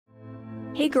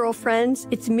Hey girlfriends,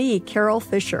 it's me, Carol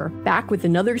Fisher, back with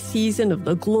another season of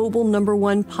the global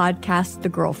 #1 podcast, The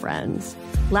Girlfriends.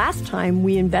 Last time,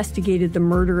 we investigated the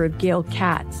murder of Gail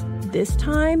Katz. This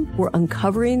time, we're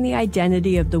uncovering the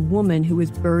identity of the woman who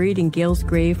was buried in Gail's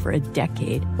grave for a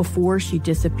decade before she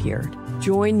disappeared.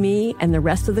 Join me and the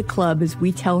rest of the club as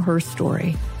we tell her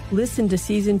story. Listen to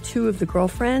Season 2 of The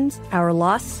Girlfriends, Our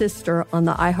Lost Sister on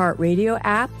the iHeartRadio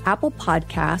app, Apple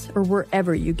Podcasts, or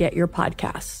wherever you get your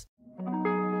podcasts.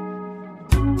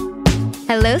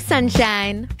 Hello,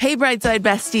 sunshine. Hey, Brightside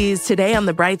besties. Today on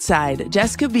The Bright Side,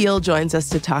 Jessica Biel joins us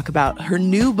to talk about her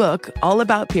new book, all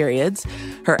about periods,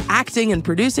 her acting and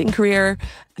producing career.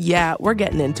 Yeah, we're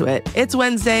getting into it. It's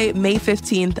Wednesday, May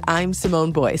 15th. I'm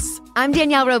Simone Boyce. I'm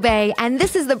Danielle Robay, and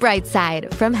this is The Bright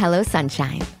Side from Hello,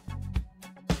 Sunshine.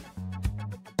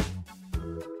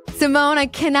 Simone, I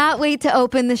cannot wait to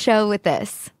open the show with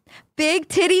this. Big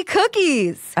titty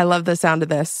cookies. I love the sound of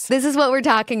this. This is what we're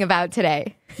talking about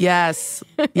today. Yes.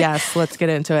 Yes. Let's get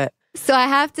into it. So I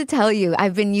have to tell you,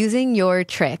 I've been using your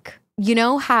trick. You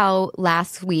know how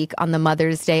last week on the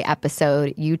Mother's Day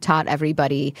episode, you taught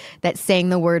everybody that saying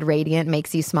the word radiant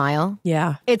makes you smile?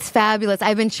 Yeah. It's fabulous.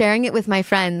 I've been sharing it with my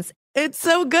friends. It's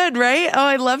so good, right? Oh,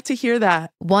 I love to hear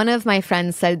that. One of my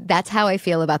friends said, that's how I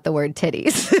feel about the word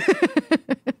titties.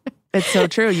 It's so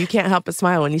true. You can't help but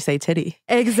smile when you say titty.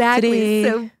 Exactly. Titty.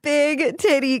 So big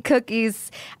titty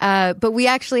cookies. But we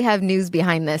actually have news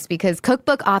behind this because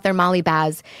cookbook author Molly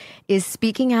Baz is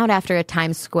speaking out after a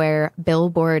Times Square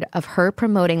billboard of her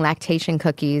promoting lactation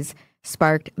cookies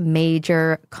sparked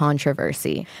major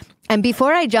controversy. And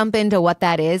before I jump into what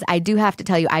that is, I do have to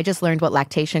tell you, I just learned what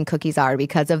lactation cookies are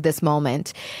because of this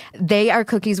moment. They are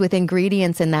cookies with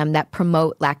ingredients in them that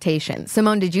promote lactation.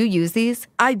 Simone, did you use these?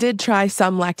 I did try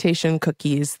some lactation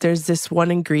cookies. There's this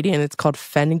one ingredient. It's called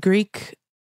fenugreek.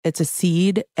 It's a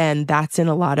seed, and that's in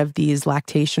a lot of these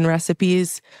lactation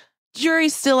recipes.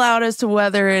 Jury's still out as to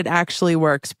whether it actually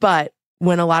works, but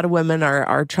when a lot of women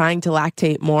are trying to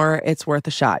lactate more, it's worth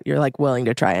a shot. You're like willing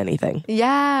to try anything.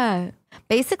 Yeah.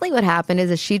 Basically what happened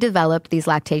is she developed these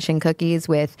lactation cookies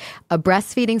with a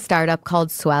breastfeeding startup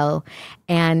called Swell.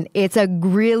 And it's a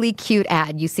really cute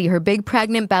ad. You see her big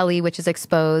pregnant belly, which is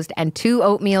exposed, and 2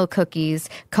 oatmeal cookies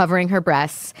covering her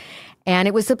breasts. And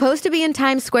it was supposed to be in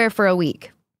Times Square for a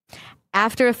week.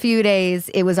 After a few days,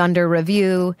 it was under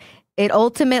review. It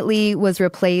ultimately was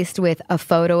replaced with a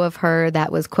photo of her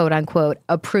that was, quote unquote,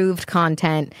 approved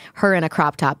content, her in a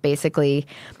crop top, basically.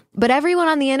 But everyone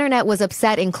on the internet was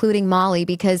upset, including Molly,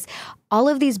 because all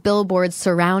of these billboards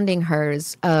surrounding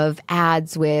hers of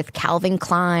ads with Calvin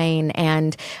Klein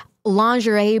and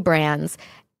lingerie brands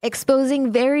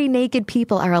exposing very naked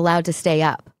people are allowed to stay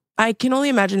up. I can only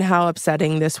imagine how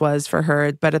upsetting this was for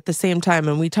her. But at the same time,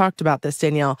 and we talked about this,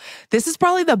 Danielle, this is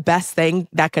probably the best thing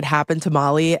that could happen to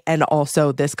Molly and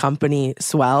also this company,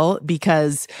 Swell,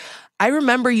 because I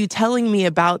remember you telling me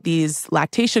about these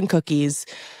lactation cookies.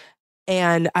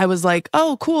 And I was like,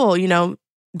 oh, cool,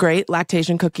 great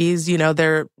lactation cookies.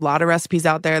 There are a lot of recipes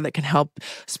out there that can help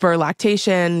spur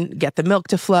lactation, get the milk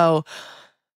to flow.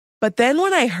 But then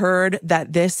when I heard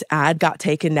that this ad got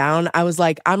taken down, I was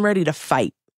like, I'm ready to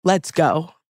fight. Let's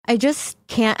go. I just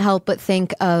can't help but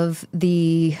think of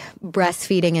the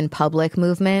breastfeeding in public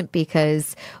movement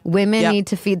because women need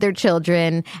to feed their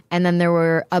children. And then there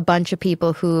were a bunch of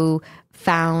people who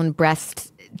found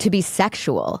breasts to be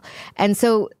sexual. And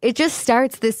so it just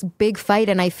starts this big fight.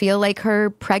 And I feel like her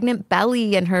pregnant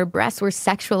belly and her breasts were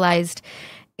sexualized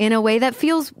in a way that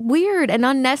feels weird and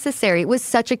unnecessary. It was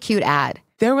such a cute ad.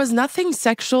 There was nothing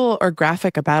sexual or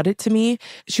graphic about it to me.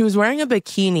 She was wearing a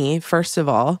bikini, first of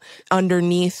all,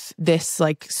 underneath this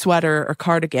like sweater or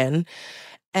cardigan.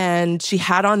 And she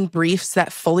had on briefs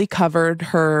that fully covered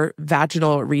her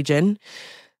vaginal region.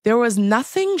 There was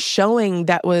nothing showing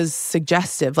that was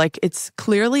suggestive. Like, it's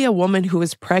clearly a woman who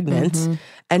is pregnant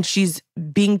and she's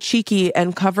being cheeky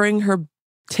and covering her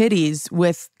titties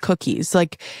with cookies.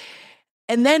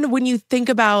 And then when you think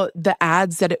about the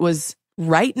ads that it was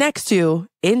right next to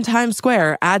in Times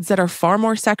Square, ads that are far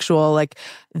more sexual,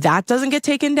 that doesn't get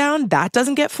taken down. That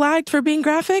doesn't get flagged for being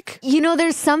graphic.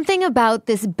 There's something about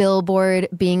this billboard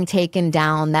being taken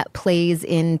down that plays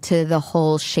into the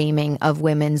whole shaming of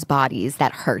women's bodies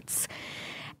that hurts.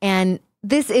 And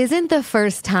this isn't the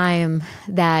first time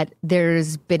that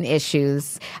there's been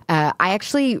issues. I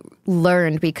actually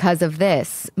learned because of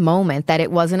this moment that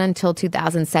it wasn't until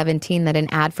 2017 that an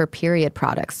ad for period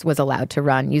products was allowed to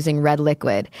run using red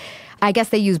liquid. I guess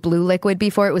they used blue liquid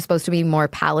before. It was supposed to be more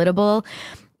palatable.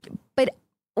 But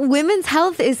women's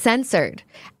health is censored.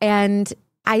 And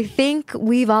I think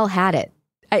we've all had it.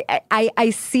 I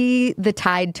see the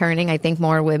tide turning. I think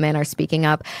more women are speaking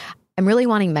up. I'm really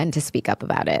wanting men to speak up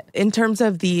about it. In terms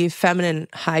of the feminine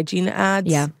hygiene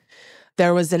ads, Yeah.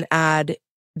 there was an ad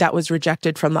that was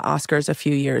rejected from the Oscars a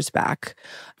few years back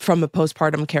from a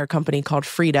postpartum care company called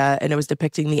Frida, and it was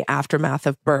depicting the aftermath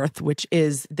of birth, which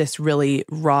is this really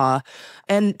raw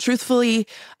and truthfully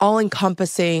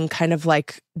all-encompassing kind of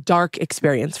like dark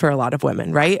experience for a lot of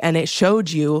women, right? And it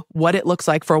showed you what it looks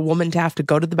like for a woman to have to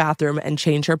go to the bathroom and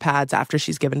change her pads after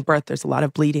she's given birth. There's a lot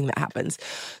of bleeding that happens.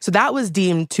 So that was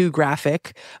deemed too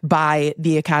graphic by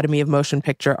the Academy of Motion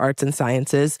Picture Arts and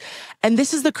Sciences. And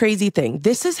this is the crazy thing.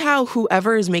 This is how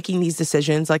whoever is making these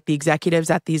decisions, like the executives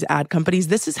at these ad companies,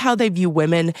 this is how they view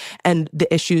women and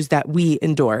the issues that we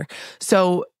endure.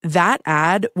 So that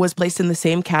ad was placed in the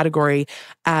same category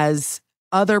as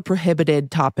other prohibited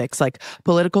topics like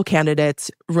political candidates,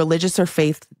 religious or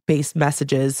faith-based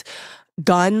messages,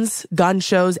 guns, gun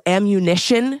shows,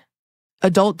 ammunition,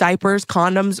 adult diapers,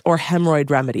 condoms, or hemorrhoid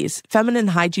remedies. Feminine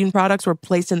hygiene products were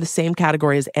placed in the same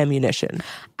category as ammunition.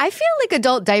 I feel like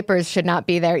adult diapers should not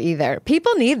be there either.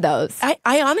 People need those.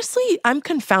 I honestly, I'm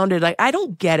confounded. Like, I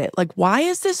don't get it. Like, why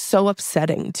is this so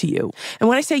upsetting to you? And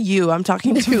when I say you, I'm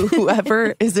talking to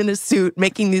whoever is in a suit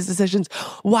making these decisions.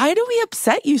 Why do we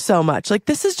upset you so much? Like,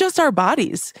 this is just our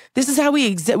bodies. This is how we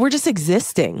exist. We're just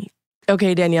existing.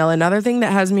 Okay, Danielle, another thing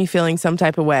that has me feeling some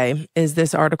type of way is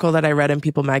this article that I read in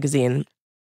People magazine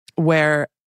where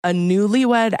a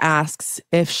newlywed asks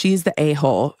if she's the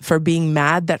a-hole for being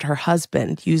mad that her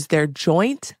husband used their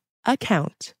joint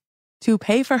account to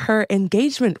pay for her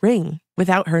engagement ring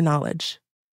without her knowledge.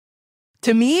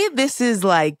 To me, this is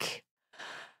like,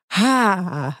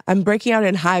 I'm breaking out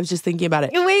in hives just thinking about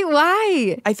it. Wait,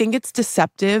 why? I think it's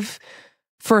deceptive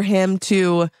for him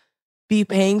to be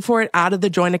paying for it out of the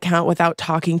joint account without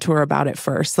talking to her about it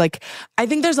first. Like, I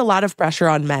think there's a lot of pressure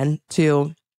on men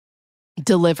to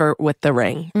deliver with the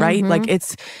ring, right? Like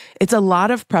it's a lot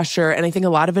of pressure, and I think a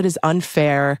lot of it is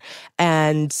unfair,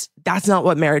 and that's not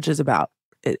what marriage is about.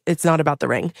 It's not about the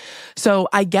ring. So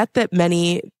I get that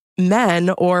many men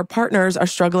or partners are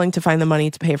struggling to find the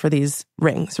money to pay for these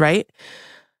rings, right?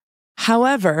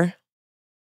 However,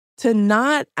 to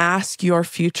not ask your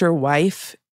future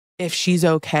wife if she's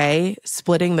okay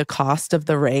splitting the cost of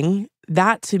the ring,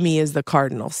 that to me is the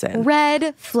cardinal sin.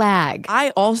 Red flag. I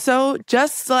also,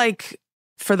 just like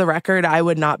for the record, I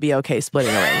would not be okay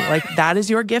splitting a ring. Like, that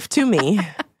is your gift to me.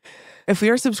 If we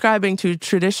are subscribing to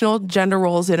traditional gender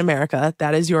roles in America,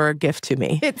 that is your gift to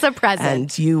me. It's a present.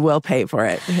 And you will pay for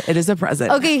it. It is a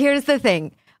present. Okay, here's the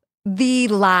thing. The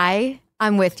lie,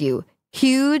 I'm with you.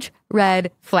 Huge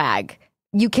red flag.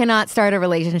 You cannot start a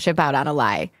relationship out on a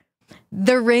lie.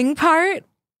 The ring part,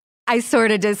 I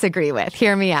sort of disagree with.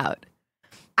 Hear me out.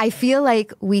 I feel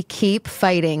like we keep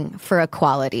fighting for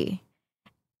equality.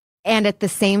 And at the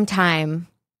same time,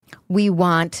 we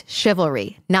want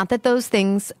chivalry. Not that those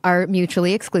things are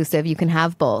mutually exclusive. You can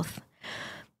have both.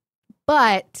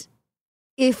 But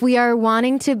if we are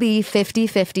wanting to be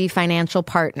 50-50 financial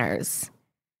partners,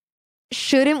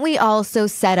 shouldn't we also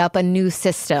set up a new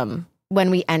system when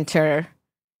we enter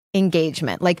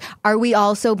engagement? Like, are we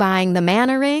also buying the man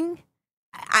a ring?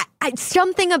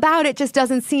 Something about it just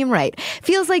doesn't seem right.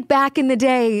 Feels like back in the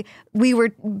day, we were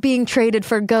being traded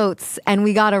for goats and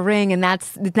we got a ring, and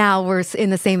now we're in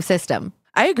the same system.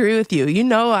 I agree with you. You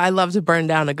know, I love to burn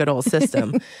down a good old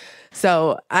system.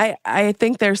 So I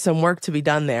think there's some work to be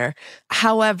done there.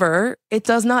 However, it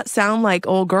does not sound like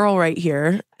old girl right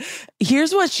here.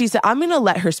 Here's what she said. I'm going to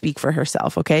let her speak for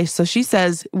herself, okay? So she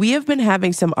says, we have been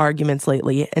having some arguments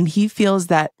lately, and he feels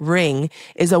that ring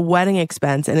is a wedding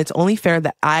expense, and it's only fair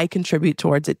that I contribute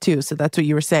towards it too. So that's what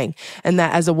you were saying. And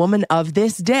that as a woman of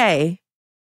this day,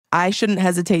 I shouldn't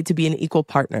hesitate to be an equal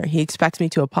partner. He expects me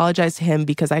to apologize to him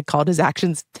because I called his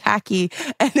actions tacky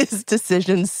and his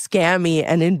decisions scammy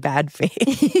and in bad faith.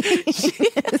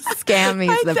 Scammy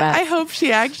is the best. I hope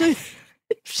she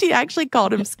actually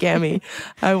called him scammy.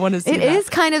 I want to see it. It is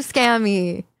kind of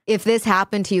scammy. If this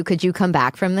happened to you, could you come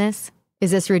back from this?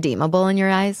 Is this redeemable in your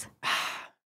eyes?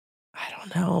 I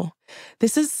don't know.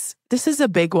 This is a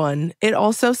big one. It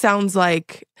also sounds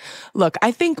like, look,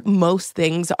 I think most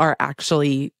things are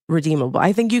actually redeemable.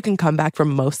 I think you can come back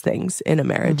from most things in a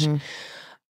marriage. Mm-hmm.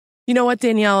 You know what,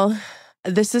 Danielle?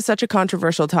 This is such a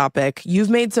controversial topic. You've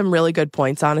made some really good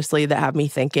points, honestly, that have me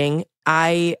thinking.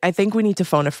 I think we need to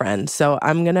phone a friend. So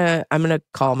I'm gonna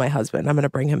call my husband. I'm gonna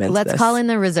bring him in. Let's call in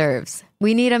the reserves.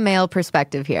 We need a male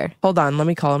perspective here. Hold on, let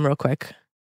me call him real quick.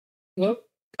 Hello?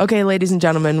 Okay, ladies and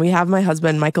gentlemen, we have my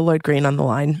husband, Michael Lloyd Green, on the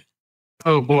line.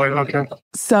 Oh, boy. Okay.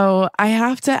 So I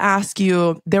have to ask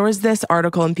you, there was this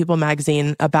article in People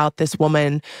magazine about this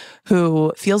woman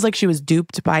who feels like she was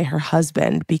duped by her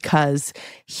husband because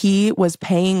he was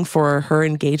paying for her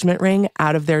engagement ring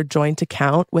out of their joint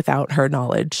account without her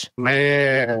knowledge.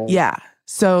 Man. Yeah.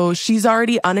 So she's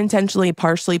already unintentionally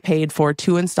partially paid for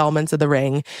 2 installments of the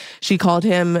ring. She called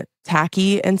him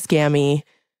tacky and scammy.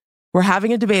 We're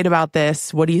having a debate about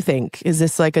this. What do you think? Is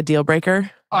this like a deal breaker?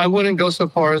 I wouldn't go so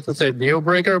far as to say deal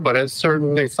breaker, but it's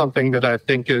certainly something that I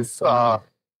think is, going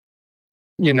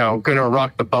to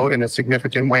rock the boat in a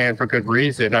significant way and for good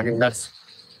reason. I mean, that's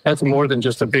more than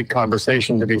just a big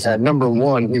conversation to be had. Number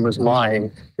one, he was lying.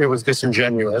 It was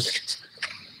disingenuous.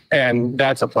 And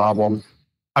that's a problem.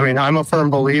 I mean, I'm a firm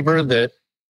believer that,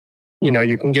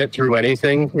 you can get through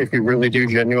anything if you really do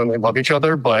genuinely love each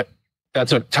other, but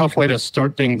that's a tough way to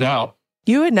start things out.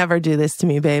 You would never do this to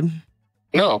me, babe.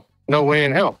 No way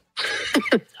in hell.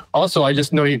 Also, I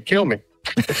just know you'd kill me.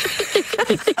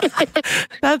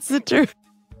 That's the truth.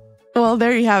 Well,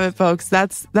 there you have it, folks.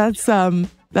 That's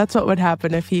what would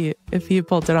happen if he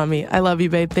pulled it on me. I love you,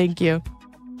 babe. Thank you.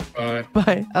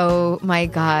 Bye. Oh my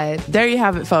God. There you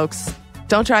have it, folks.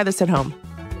 Don't try this at home.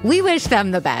 We wish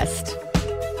them the best.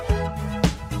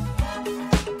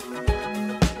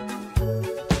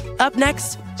 Up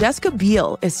next, Jessica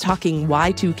Biel is talking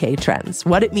Y2K trends,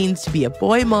 what it means to be a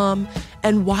boy mom,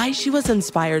 and why she was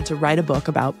inspired to write a book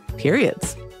about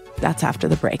periods. That's after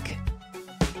the break.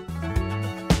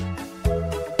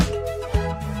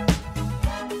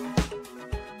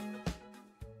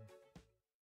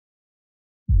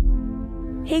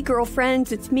 Hey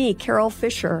girlfriends, it's me, Carol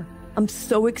Fisher. I'm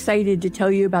so excited to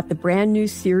tell you about the brand new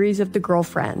series of The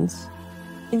Girlfriends.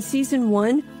 In season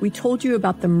 1, we told you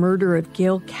about the murder of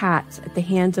Gail Katz at the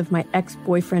hands of my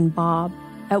ex-boyfriend Bob.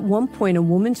 At one point, a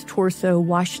woman's torso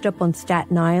washed up on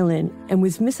Staten Island and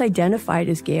was misidentified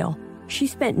as Gail. She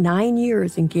spent 9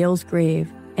 years in Gail's grave,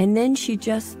 and then she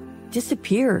just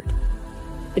disappeared.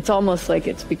 It's almost like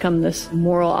it's become this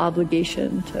moral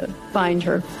obligation to find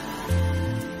her.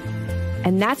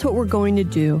 And that's what we're going to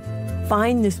do.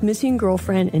 Find this missing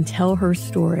girlfriend and tell her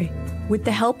story. With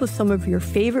the help of some of your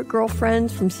favorite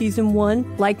girlfriends from season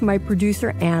 1, like my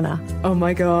producer, Anna. Oh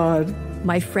my God.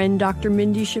 My friend, Dr.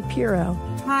 Mindy Shapiro.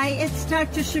 Hi, it's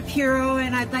Dr. Shapiro,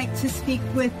 and I'd like to speak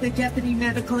with the deputy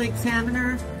medical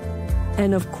examiner.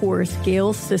 And of course,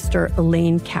 Gail's sister,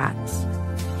 Elaine Katz.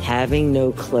 Having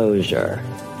no closure,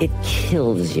 it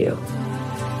kills you.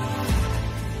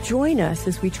 Join us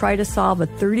as we try to solve a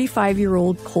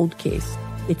 35-year-old cold case.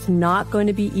 It's not going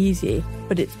to be easy,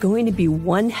 but it's going to be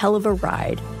one hell of a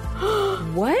ride.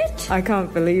 What? I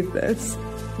can't believe this.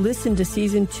 Listen to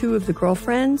season 2 of The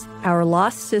Girlfriends, Our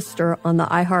Lost Sister on the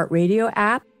iHeartRadio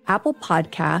app, Apple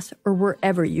Podcasts, or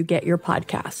wherever you get your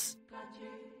podcasts.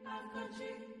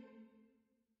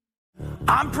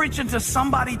 I'm preaching to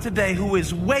somebody today who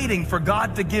is waiting for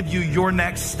God to give you your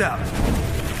next step.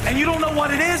 And you don't know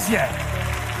what it is yet.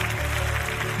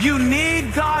 You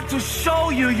need God to show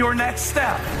you your next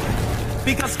step.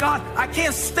 Because God, I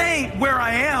can't stay where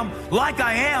I am, like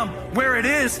I am, where it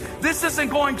is. This isn't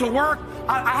going to work.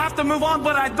 I have to move on,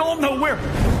 but I don't know where.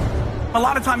 A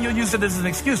lot of time you'll use it as an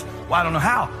excuse. Well, I don't know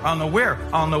how. I don't know where.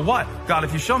 I don't know what. God,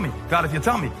 if you show me. God, if you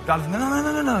tell me. God, if...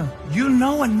 No. You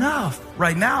know enough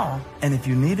right now. And if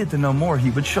you needed to know more,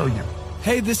 he would show you.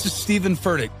 Hey, this is Stephen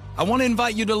Furtick. I want to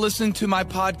invite you to listen to my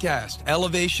podcast,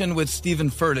 Elevation with Stephen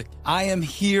Furtick. I am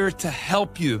here to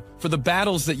help you for the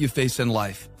battles that you face in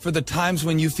life, for the times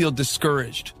when you feel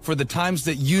discouraged, for the times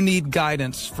that you need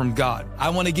guidance from God. I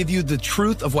want to give you the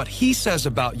truth of what he says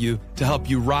about you to help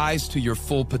you rise to your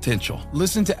full potential.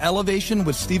 Listen to Elevation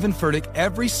with Stephen Furtick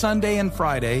every Sunday and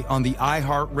Friday on the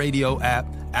iHeartRadio app,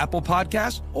 Apple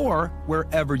Podcasts, or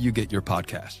wherever you get your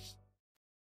podcasts.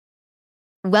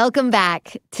 Welcome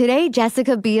back. Today,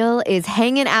 Jessica Biel is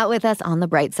hanging out with us on the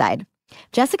bright side.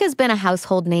 Jessica's been a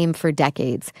household name for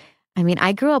decades. I mean,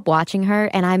 I grew up watching her,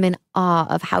 and I'm in awe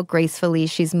of how gracefully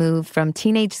she's moved from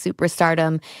teenage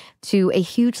superstardom to a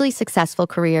hugely successful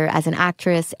career as an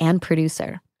actress and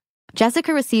producer.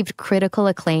 Jessica received critical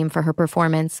acclaim for her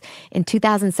performance in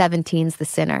 2017's The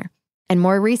Sinner, and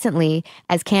more recently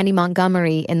as Candy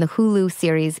Montgomery in the Hulu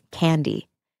series Candy.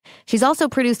 She's also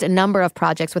produced a number of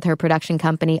projects with her production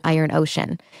company, Iron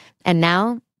Ocean. And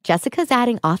now, Jessica's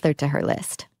adding author to her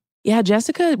list. Yeah,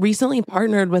 Jessica recently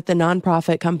partnered with the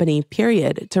nonprofit company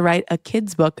Period to write a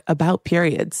kid's book about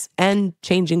periods and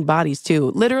changing bodies,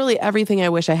 too. Literally everything I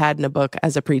wish I had in a book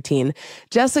as a preteen.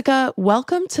 Jessica,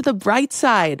 welcome to the bright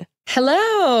side.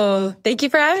 Hello. Thank you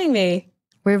for having me.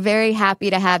 We're very happy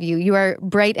to have you. You are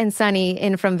bright and sunny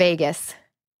in from Vegas.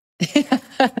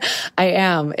 I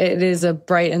am. It is a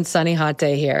bright and sunny hot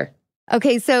day here.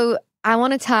 Okay, so I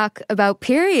want to talk about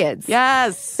periods.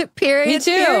 Yes. Periods.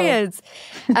 Me too. Periods.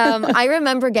 I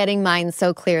remember getting mine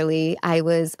so clearly. I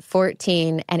was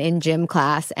 14 and in gym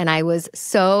class, and I was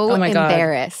so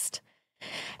embarrassed.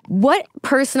 What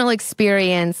personal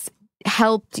experience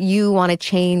helped you want to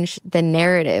change the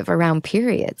narrative around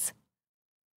periods?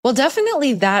 Well,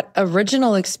 definitely that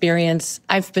original experience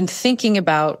I've been thinking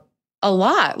about a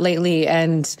lot lately.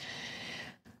 And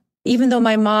even though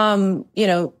my mom,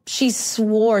 she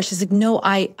swore, she's like, no,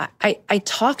 I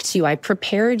talked to you. I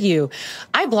prepared you.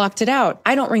 I blocked it out.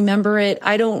 I don't remember it.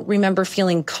 I don't remember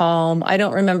feeling calm. I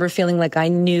don't remember feeling like I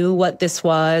knew what this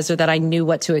was or that I knew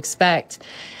what to expect.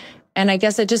 And I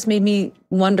guess it just made me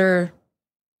wonder,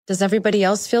 does everybody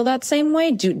else feel that same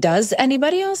way? Does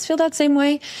anybody else feel that same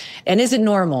way? And is it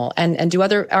normal? And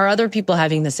are other people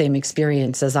having the same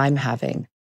experience as I'm having?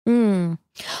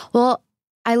 Well,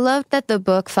 I loved that the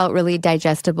book felt really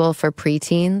digestible for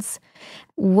preteens.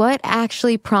 What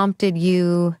actually prompted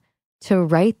you to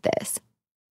write this?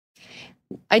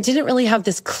 I didn't really have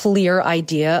this clear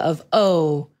idea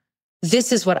of,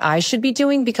 this is what I should be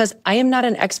doing, because I am not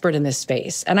an expert in this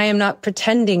space and I am not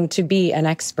pretending to be an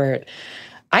expert.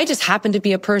 I just happen to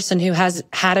be a person who has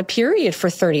had a period for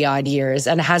 30 odd years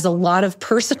and has a lot of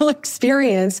personal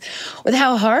experience with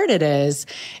how hard it is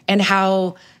and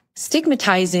how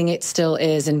stigmatizing it still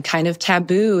is and kind of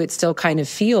taboo it still kind of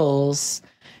feels.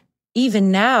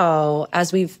 Even now,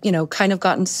 as we've, kind of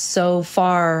gotten so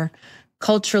far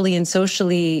culturally and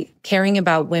socially caring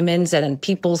about women's and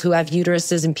people who have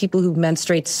uteruses and people who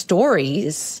menstruate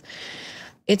stories,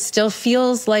 it still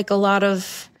feels like a lot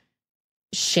of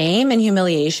shame and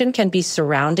humiliation can be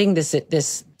surrounding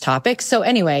this topic. So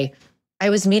anyway, I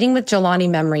was meeting with Jelani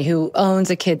Memory, who owns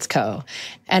a Kids Co.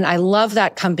 And I love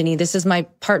that company. This is my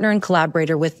partner and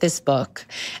collaborator with this book.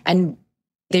 And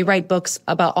they write books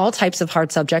about all types of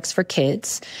hard subjects for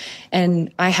kids.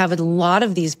 And I have a lot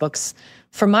of these books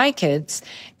for my kids.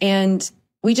 And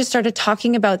we just started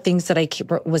talking about things that I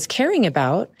was caring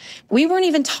about. We weren't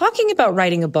even talking about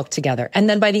writing a book together. And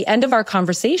then by the end of our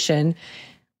conversation,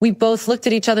 we both looked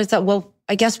at each other and thought, well,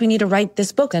 I guess we need to write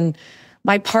this book. And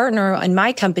my partner and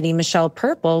my company, Michelle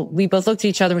Purple, we both looked at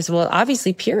each other and said, well,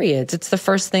 obviously periods. It's the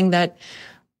first thing that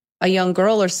a young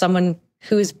girl or someone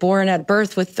who is born at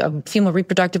birth with female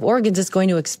reproductive organs is going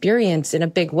to experience in a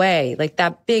big way, like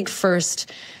that big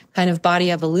first kind of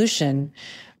body evolution.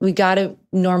 We got to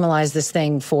normalize this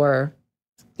thing for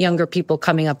younger people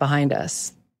coming up behind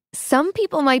us. Some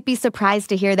people might be surprised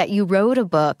to hear that you wrote a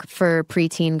book for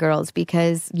preteen girls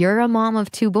because you're a mom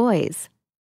of 2 boys.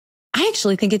 I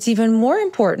actually think it's even more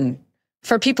important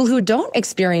for people who don't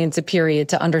experience a period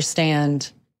to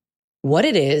understand what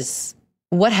it is,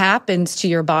 what happens to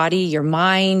your body, your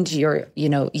mind, your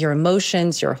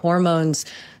emotions, your hormones,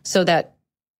 so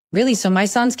my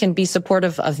sons can be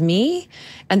supportive of me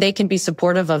and they can be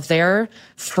supportive of their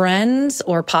friends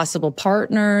or possible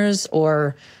partners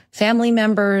or family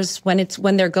members when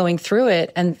they're going through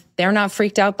it, and they're not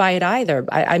freaked out by it either.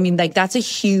 I mean, that's a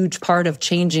huge part of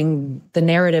changing the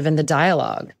narrative and the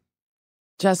dialogue.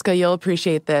 Jessica, you'll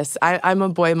appreciate this. I'm a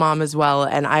boy mom as well,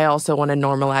 and I also want to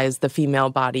normalize the female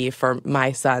body for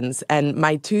my sons. And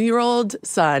my 2-year-old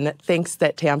son thinks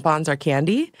that tampons are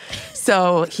candy.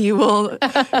 So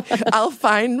I'll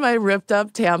find my ripped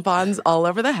up tampons all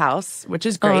over the house, which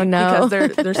is great because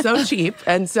they're so cheap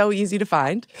and so easy to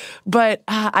find. But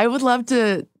I would love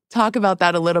to talk about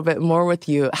that a little bit more with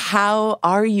you. How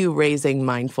are you raising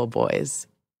mindful boys?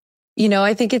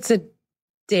 I think it's a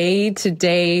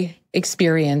day-to-day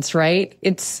experience, right?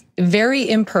 It's very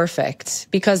imperfect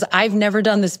because I've never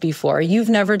done this before. You've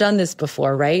never done this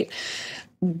before, right?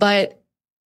 But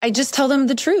I just tell them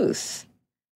the truth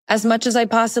as much as I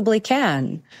possibly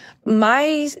can.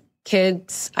 My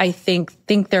kids, I think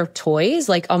they're toys,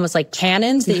 like almost like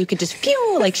cannons that you could just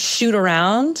shoot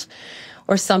around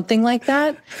or something like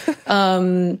that.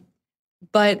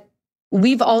 But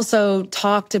we've also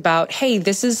talked about, hey,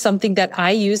 this is something that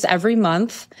I use every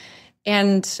month.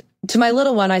 And to my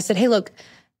little one, I said, hey, look,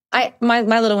 my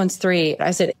little one's 3.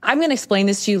 I said, I'm going to explain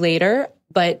this to you later,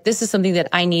 but this is something that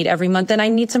I need every month. And I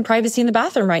need some privacy in the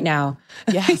bathroom right now.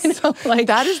 Yes.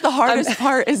 That is the hardest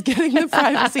part, is getting the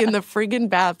privacy in the friggin'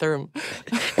 bathroom.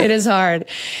 It is hard.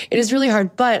 It is really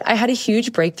hard. But I had a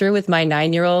huge breakthrough with my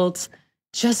 9-year-old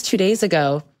just 2 days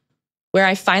ago, where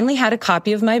I finally had a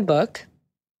copy of my book.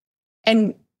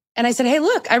 And I said, hey,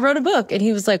 look, I wrote a book. And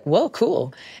he was like, whoa,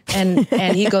 cool. And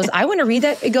he goes, I want to read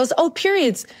that. It goes, oh,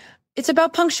 periods. It's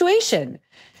about punctuation.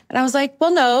 And I was like,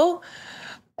 well, no,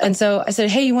 And so I said,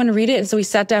 hey, you want to read it? And so we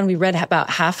sat down, we read about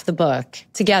half the book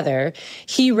together.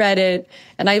 He read it,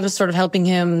 and I was sort of helping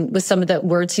him with some of the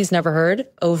words he's never heard: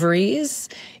 ovaries,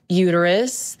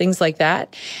 uterus, things like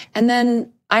that. And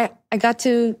then I got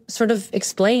to sort of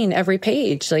explain every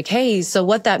page, like, hey, so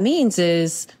what that means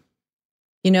is,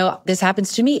 this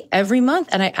happens to me every month,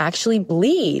 and I actually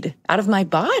bleed out of my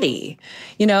body,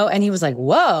 and he was like,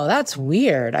 whoa, that's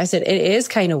weird. I said, it is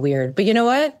kind of weird, but you know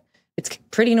what? It's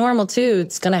pretty normal too.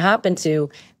 It's going to happen to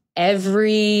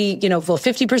every,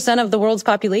 50% of the world's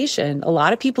population. A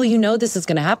lot of people, this is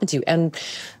going to happen to. And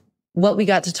what we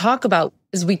got to talk about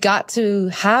is we got to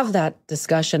have that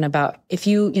discussion about if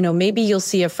maybe you'll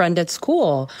see a friend at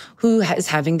school who is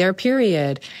having their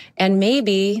period, and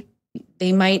maybe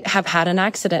they might have had an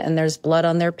accident and there's blood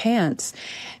on their pants.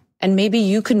 And maybe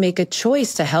you could make a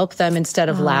choice to help them instead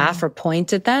of laugh or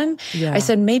point at them. Yeah. I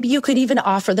said, maybe you could even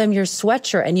offer them your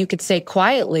sweatshirt, and you could say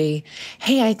quietly,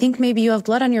 hey, I think maybe you have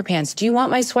blood on your pants. Do you want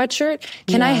my sweatshirt?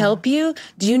 Can I help you?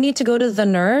 Do you need to go to the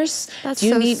nurse? That's Do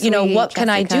you so need, sweet, what can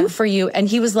I do for you? And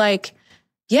he was like,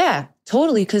 yeah,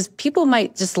 totally. Because people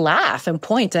might just laugh and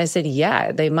point. And I said,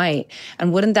 yeah, they might.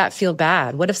 And wouldn't that feel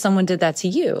bad? What if someone did that to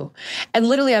you? And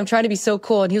literally, I'm trying to be so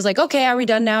cool. And he was like, okay, are we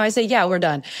done now? I say, yeah, we're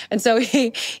done. And so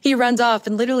he runs off.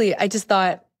 And literally, I just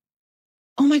thought,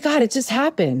 oh my God, it just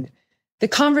happened. The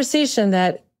conversation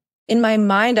that in my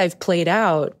mind I've played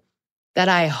out, that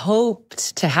I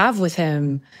hoped to have with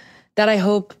him, that I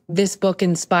hope this book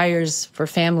inspires for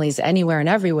families anywhere and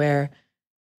everywhere,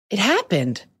 it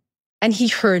happened. And he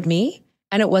heard me,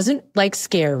 and it wasn't like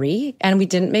scary, and we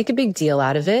didn't make a big deal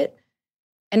out of it.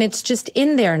 And it's just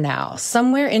in there now,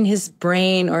 somewhere in his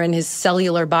brain or in his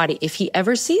cellular body. If he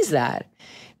ever sees that,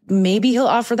 maybe he'll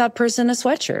offer that person a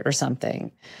sweatshirt or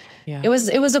something. Yeah. It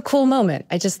was a cool moment.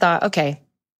 I just thought, okay,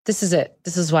 this is it.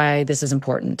 This is why this is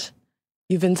important.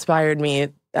 You've inspired me.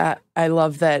 I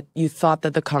love that you thought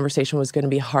that the conversation was going to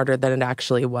be harder than it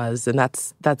actually was. And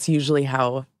that's usually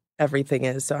how everything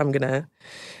is. So I'm going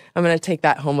to take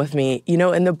that home with me.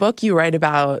 In the book, you write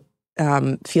about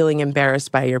feeling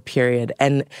embarrassed by your period.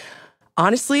 And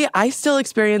honestly, I still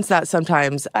experience that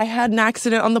sometimes. I had an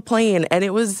accident on the plane, and it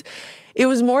was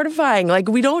mortifying. Like,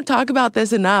 we don't talk about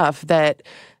this enough, that,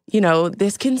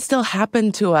 this can still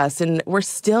happen to us, and we're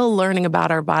still learning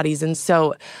about our bodies. And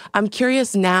so I'm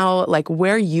curious now, like,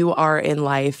 where you are in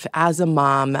life as a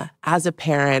mom, as a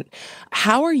parent.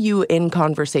 How are you in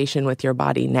conversation with your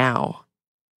body now?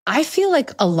 I feel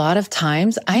like a lot of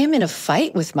times I am in a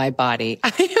fight with my body.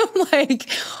 I am like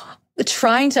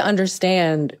trying to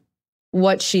understand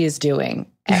what she is doing.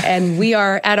 And we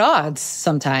are at odds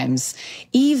sometimes,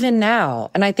 even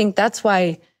now. And I think that's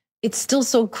why it's still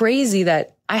so crazy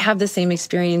that I have the same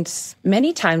experience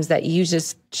many times that you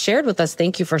just shared with us.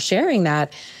 Thank you for sharing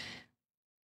that.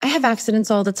 I have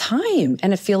accidents all the time,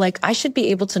 and I feel like I should be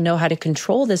able to know how to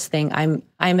control this thing. I'm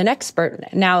an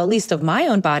expert now, at least of my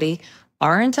own body,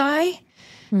 aren't I?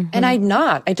 Mm-hmm. And I'm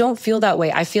not. I don't feel that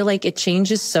way. I feel like it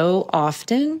changes so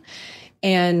often,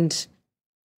 and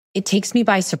it takes me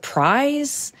by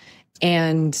surprise,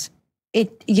 and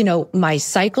my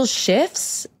cycle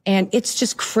shifts, and it's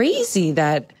just crazy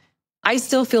that I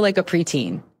still feel like a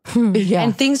preteen. Yeah.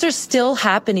 And things are still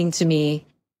happening to me,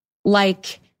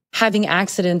 like having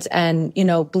accidents and,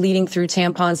 bleeding through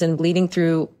tampons and bleeding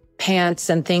through pants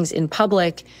and things in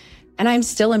public. And I'm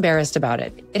still embarrassed about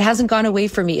it. It hasn't gone away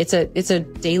from me. It's a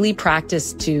daily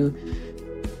practice to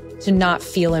not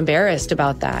feel embarrassed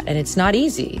about that. And it's not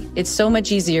easy. It's so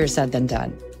much easier said than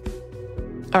done.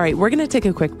 All right, we're going to take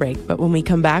a quick break, but when we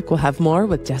come back, we'll have more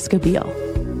with Jessica Biel.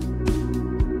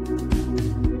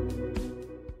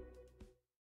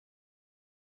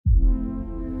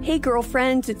 Hey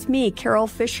girlfriends, it's me, Carol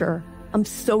Fisher. I'm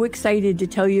so excited to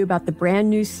tell you about the brand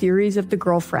new series of The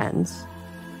Girlfriends.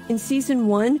 In season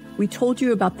 1, we told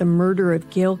you about the murder of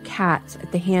Gail Katz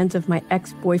at the hands of my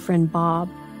ex-boyfriend Bob.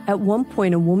 At one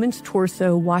point, a woman's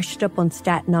torso washed up on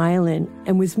Staten Island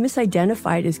and was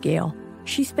misidentified as Gail.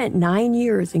 She spent 9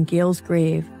 years in Gail's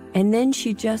grave, and then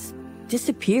she just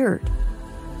disappeared.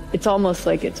 It's almost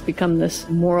like it's become this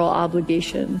moral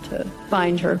obligation to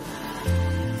find her.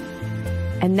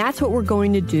 And that's what we're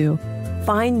going to do.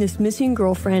 Find this missing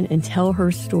girlfriend and tell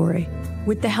her story.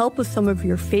 With the help of some of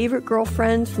your favorite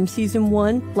girlfriends from season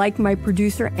 1, like my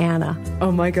producer, Anna.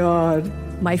 Oh my God.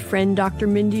 My friend, Dr.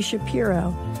 Mindy Shapiro.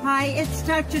 Hi, it's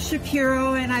Dr.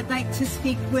 Shapiro, and I'd like to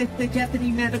speak with the deputy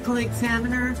medical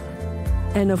examiner.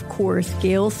 And of course,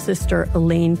 Gail's sister,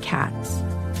 Elaine Katz.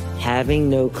 Having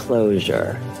no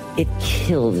closure, it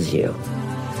kills you.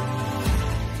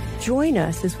 Join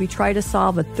us as we try to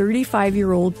solve a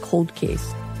 35-year-old cold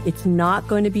case. It's not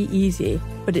going to be easy,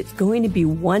 but it's going to be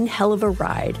one hell of a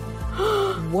ride.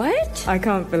 What? I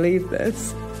can't believe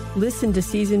this. Listen to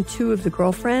season 2 of The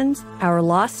Girlfriends, Our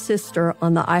Lost Sister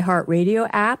on the iHeartRadio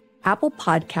app, Apple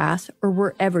Podcasts, or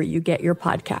wherever you get your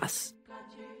podcasts.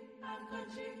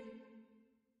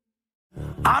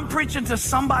 I'm preaching to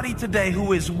somebody today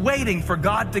who is waiting for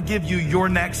God to give you your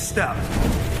next step.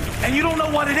 And you don't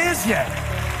know what it is yet.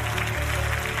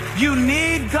 You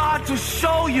need God to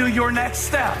show you your next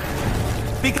step.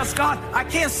 Because God, I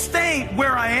can't stay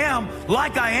where I am,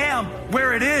 like I am,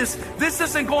 where it is. This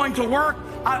isn't going to work.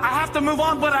 I have to move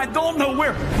on, but I don't know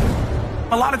where.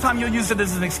 A lot of time you'll use it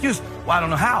as an excuse. Well, I don't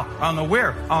know how. I don't know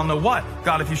where. I don't know what.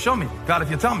 God, if you show me. God,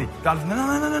 if you tell me. God, if...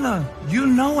 No. You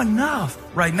know enough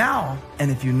right now.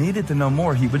 And if you needed to know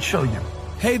more, he would show you.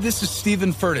 Hey, this is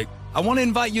Stephen Furtick. I want to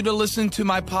invite you to listen to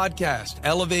my podcast,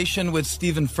 Elevation with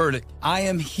Stephen Furtick. I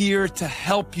am here to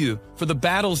help you for the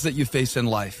battles that you face in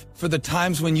life, for the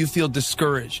times when you feel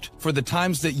discouraged, for the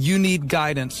times that you need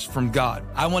guidance from God.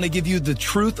 I want to give you the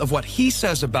truth of what he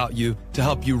says about you to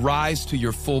help you rise to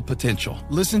your full potential.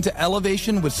 Listen to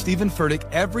Elevation with Stephen Furtick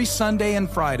every Sunday and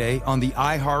Friday on the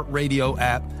iHeartRadio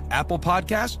app, Apple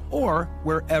Podcasts, or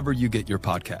wherever you get your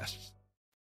podcasts.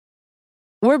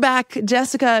 We're back.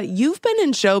 Jessica, you've been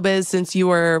in showbiz since you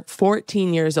were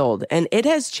 14 years old, and it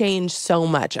has changed so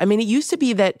much. I mean, it used to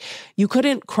be that you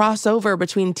couldn't cross over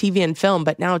between TV and film,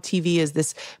 but now TV is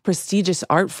this prestigious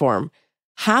art form.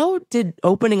 How did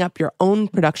opening up your own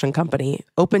production company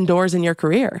open doors in your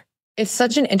career? It's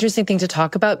such an interesting thing to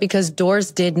talk about because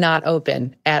doors did not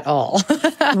open at all.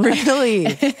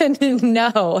 Really?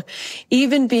 No.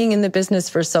 Even being in the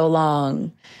business for so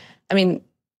long. I mean,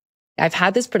 I've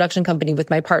had this production company with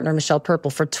my partner, Michelle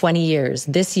Purple, for 20 years.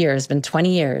 This year has been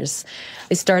 20 years.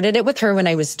 I started it with her when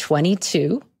I was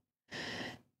 22.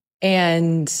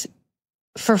 And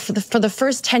for the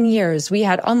first 10 years, we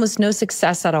had almost no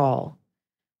success at all.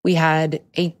 We had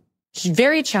a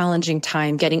very challenging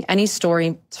time getting any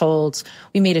story told.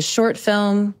 We made a short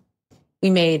film. We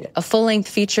made a full-length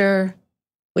feature,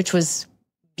 which was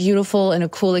beautiful and a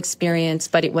cool experience,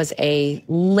 but it was a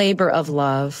labor of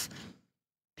love.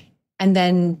 And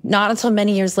then not until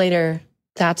many years later,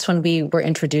 that's when we were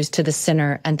introduced to The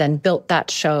Sinner and then built that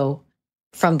show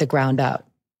from the ground up.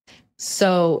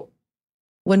 So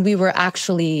when we were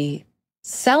actually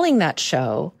selling that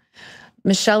show,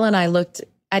 Michelle and I looked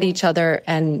at each other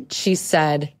and she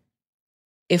said,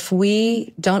 if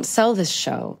we don't sell this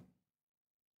show,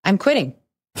 I'm quitting.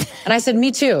 And I said,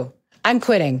 me too. I'm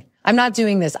quitting. I'm not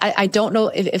doing this. I don't know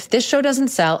if this show doesn't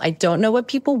sell. I don't know what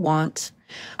people want.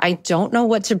 I don't know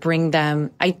what to bring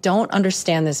them. I don't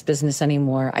understand this business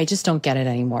anymore. I just don't get it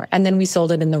anymore. And then we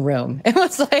sold it in the room. It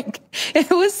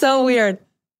was so weird.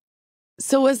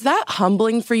 So was that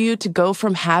humbling for you to go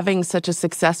from having such a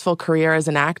successful career as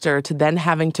an actor to then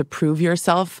having to prove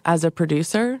yourself as a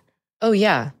producer? Oh,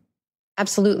 yeah,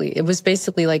 absolutely. It was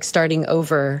basically like starting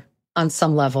over on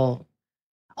some level.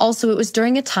 Also, it was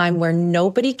during a time where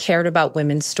nobody cared about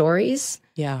women's stories.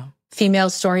 Yeah. Female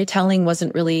storytelling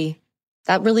wasn't really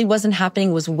happening.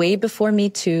 It was way before Me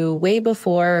Too, way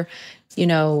before,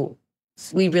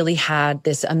 we really had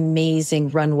this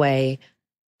amazing runway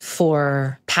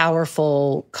for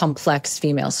powerful, complex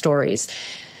female stories.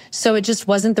 So it just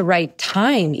wasn't the right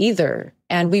time either.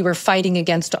 And we were fighting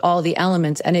against all the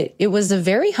elements. And it was a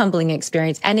very humbling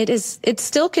experience. And it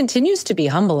still continues to be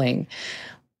humbling.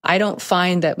 I don't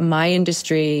find that my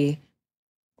industry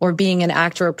or being an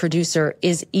actor or producer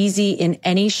is easy in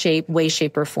any way,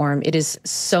 shape, or form. It is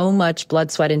so much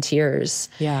blood, sweat, and tears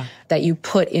that you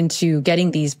put into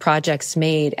getting these projects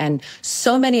made. And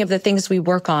so many of the things we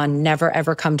work on never,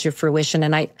 ever come to fruition.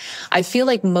 And I feel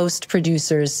like most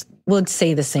producers would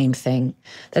say the same thing,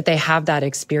 that they have that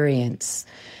experience.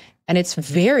 And it's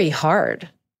very hard.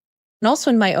 And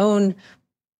also in my own,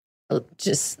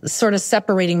 just sort of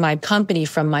separating my company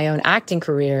from my own acting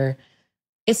career,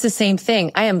 it's the same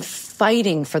thing. I am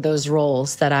fighting for those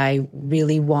roles that I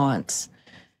really want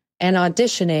and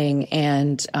auditioning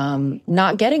and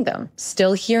not getting them,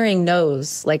 still hearing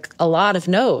no's, like a lot of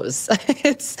no's.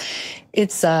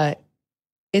 It's a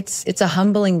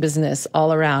humbling business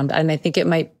all around. And I think it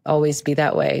might always be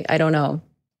that way. I don't know.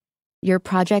 Your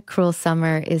project Cruel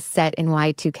Summer is set in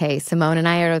Y2K. Simone and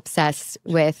I are obsessed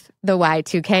with the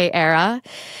Y2K era.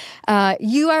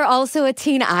 You are also a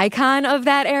teen icon of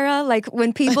that era. Like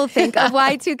when people think of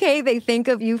Y2K, they think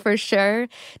of you for sure.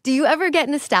 Do you ever get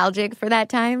nostalgic for that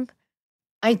time?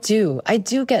 I do. I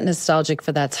do get nostalgic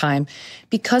for that time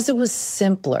because it was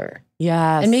simpler.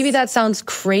 Yes. And maybe that sounds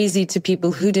crazy to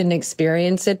people who didn't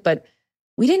experience it, but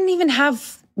we didn't even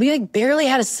have we like barely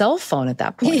had a cell phone at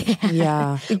that point.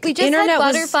 Yeah. We just had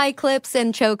butterfly clips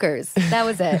and chokers. That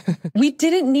was it. We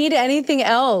didn't need anything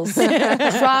else.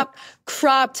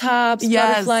 crop tops,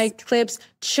 butterfly clips,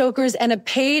 chokers, and a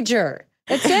pager.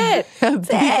 That's it. A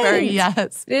beeper,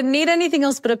 yes. Didn't need anything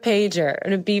else but a pager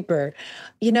and a beeper.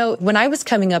 You know, when I was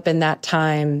coming up in that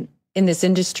time in this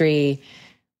industry,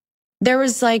 there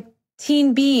was like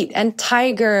Teen Beat and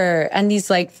Tiger and these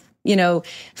like, you know,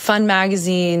 fun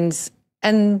magazines.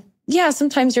 And yeah,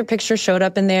 sometimes your picture showed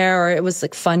up in there or it was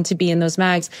like fun to be in those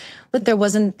mags. But there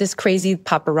wasn't this crazy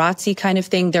paparazzi kind of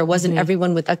thing. There wasn't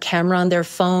everyone with a camera on their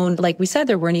phone. Like we said,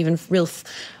 there weren't even real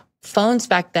phones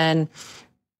back then.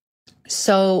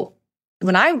 So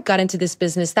when I got into this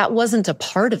business, that wasn't a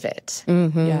part of it.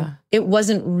 Yeah. It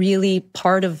wasn't really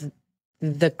part of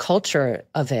the culture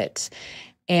of it.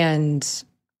 And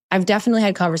I've definitely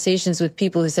had conversations with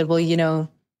people who said, well, you know,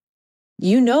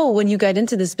 when you got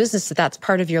into this business that that's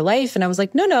part of your life. And I was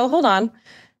like, no, hold on.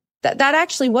 That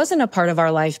actually wasn't a part of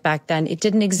our life back then. It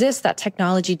didn't exist. That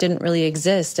technology didn't really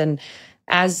exist. And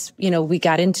as, you know, we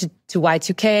got into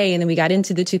Y2K and then we got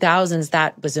into the 2000s,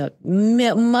 that was a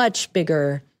much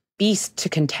bigger beast to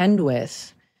contend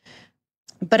with.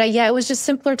 But yeah, it was just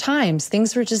simpler times.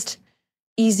 Things were just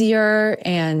easier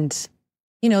and,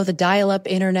 you know, the dial-up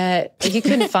internet, like you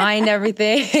couldn't find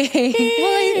everything. I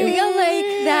feel like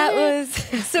that was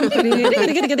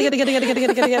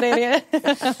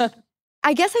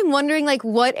I guess I'm wondering like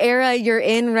what era you're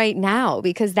in right now,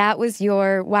 because that was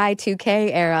your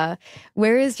Y2K era.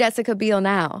 Where is Jessica Biel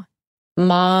now?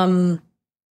 I'm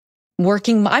in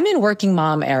working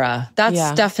mom era.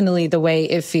 That's definitely the way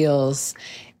it feels.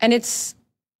 And it's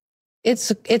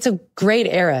a great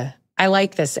era. I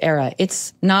like this era.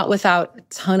 It's not without a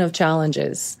ton of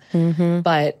challenges,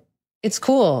 but it's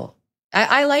cool.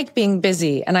 I like being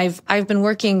busy, and I've been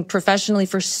working professionally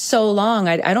for so long.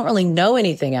 I don't really know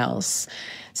anything else.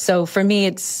 So for me,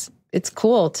 it's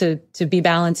cool to be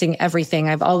balancing everything.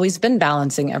 I've always been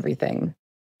balancing everything.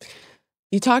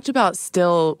 You talked about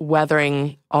still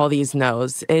weathering all these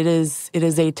no's. It is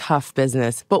a tough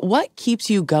business, but what keeps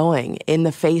you going in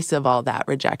the face of all that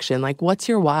rejection? Like, what's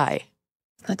your why?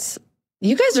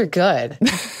 You guys are good.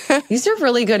 These are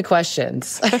really good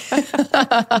questions.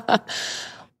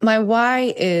 My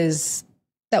why is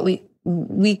that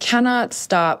we cannot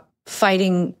stop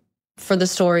fighting for the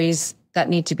stories that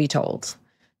need to be told.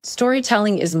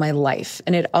 Storytelling is my life,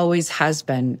 and it always has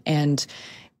been. And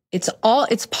it's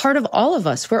part of all of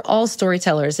us. We're all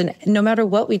storytellers. And no matter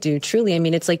what we do, truly, I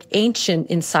mean, it's like ancient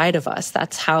inside of us.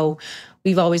 That's how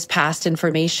we've always passed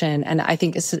information. And I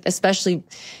think especially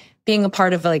being a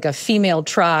part of like a female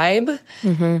tribe,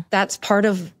 that's part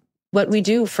of what we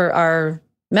do for our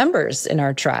members in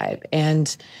our tribe.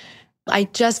 And I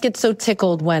just get so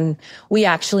tickled when we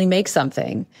actually make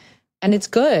something and it's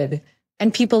good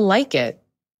and people like it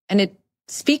and it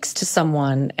speaks to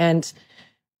someone and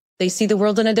they see the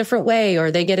world in a different way,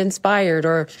 or they get inspired,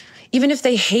 or even if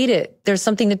they hate it, there's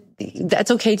something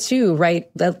that's okay too, right?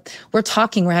 That we're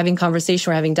talking, we're having conversation,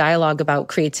 we're having dialogue about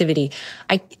creativity.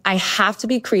 I have to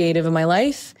be creative in my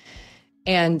life.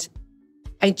 And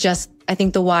I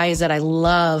think the why is that I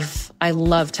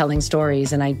love telling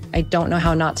stories, and I don't know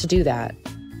how not to do that.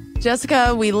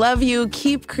 Jessica, we love you.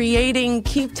 Keep creating,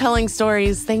 keep telling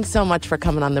stories. Thanks so much for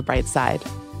coming on The Bright Side.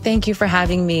 Thank you for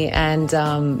having me. And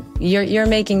you're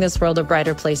making this world a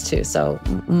brighter place too. So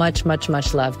much, much,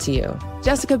 much love to you.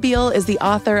 Jessica Biel is the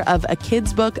author of a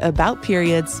kid's book about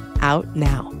periods, out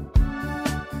now.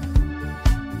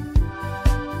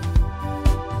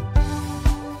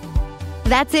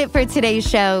 That's it for today's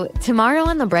show. Tomorrow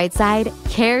on The Bright Side,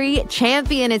 Carrie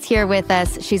Champion is here with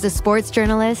us. She's a sports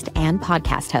journalist and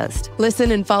podcast host.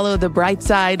 Listen and follow The Bright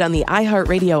Side on the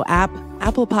iHeartRadio app,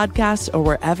 Apple Podcasts, or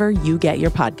wherever you get your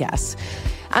podcasts.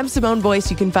 I'm Simone Boyce.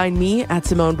 You can find me at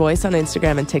Simone Boyce on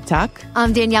Instagram and TikTok.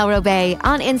 I'm Danielle Robay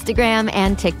on Instagram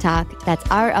and TikTok. That's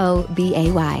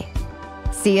ROBAY.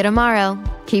 See you tomorrow.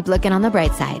 Keep looking on the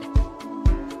bright side.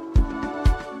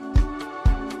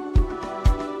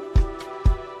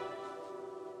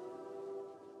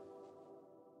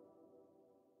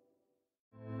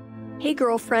 Hey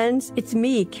girlfriends, it's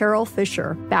me, Carol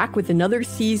Fisher, back with another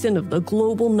season of the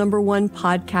global #1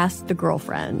 podcast, The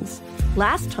Girlfriends.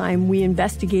 Last time, we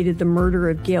investigated the murder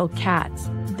of Gail Katz.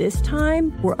 This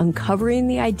time, we're uncovering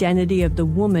the identity of the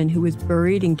woman who was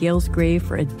buried in Gail's grave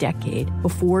for a decade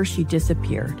before she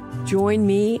disappeared. Join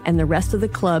me and the rest of the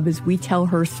club as we tell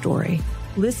her story.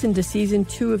 Listen to Season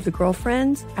 2 of The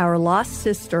Girlfriends, Our Lost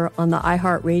Sister on the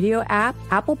iHeartRadio app,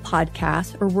 Apple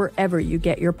Podcasts, or wherever you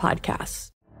get your podcasts.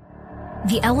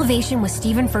 The Elevation with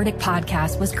Stephen Furtick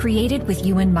podcast was created with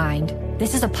you in mind.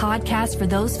 This is a podcast for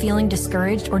those feeling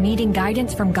discouraged or needing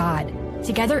guidance from God.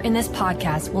 Together in this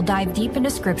podcast, we'll dive deep into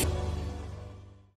scripture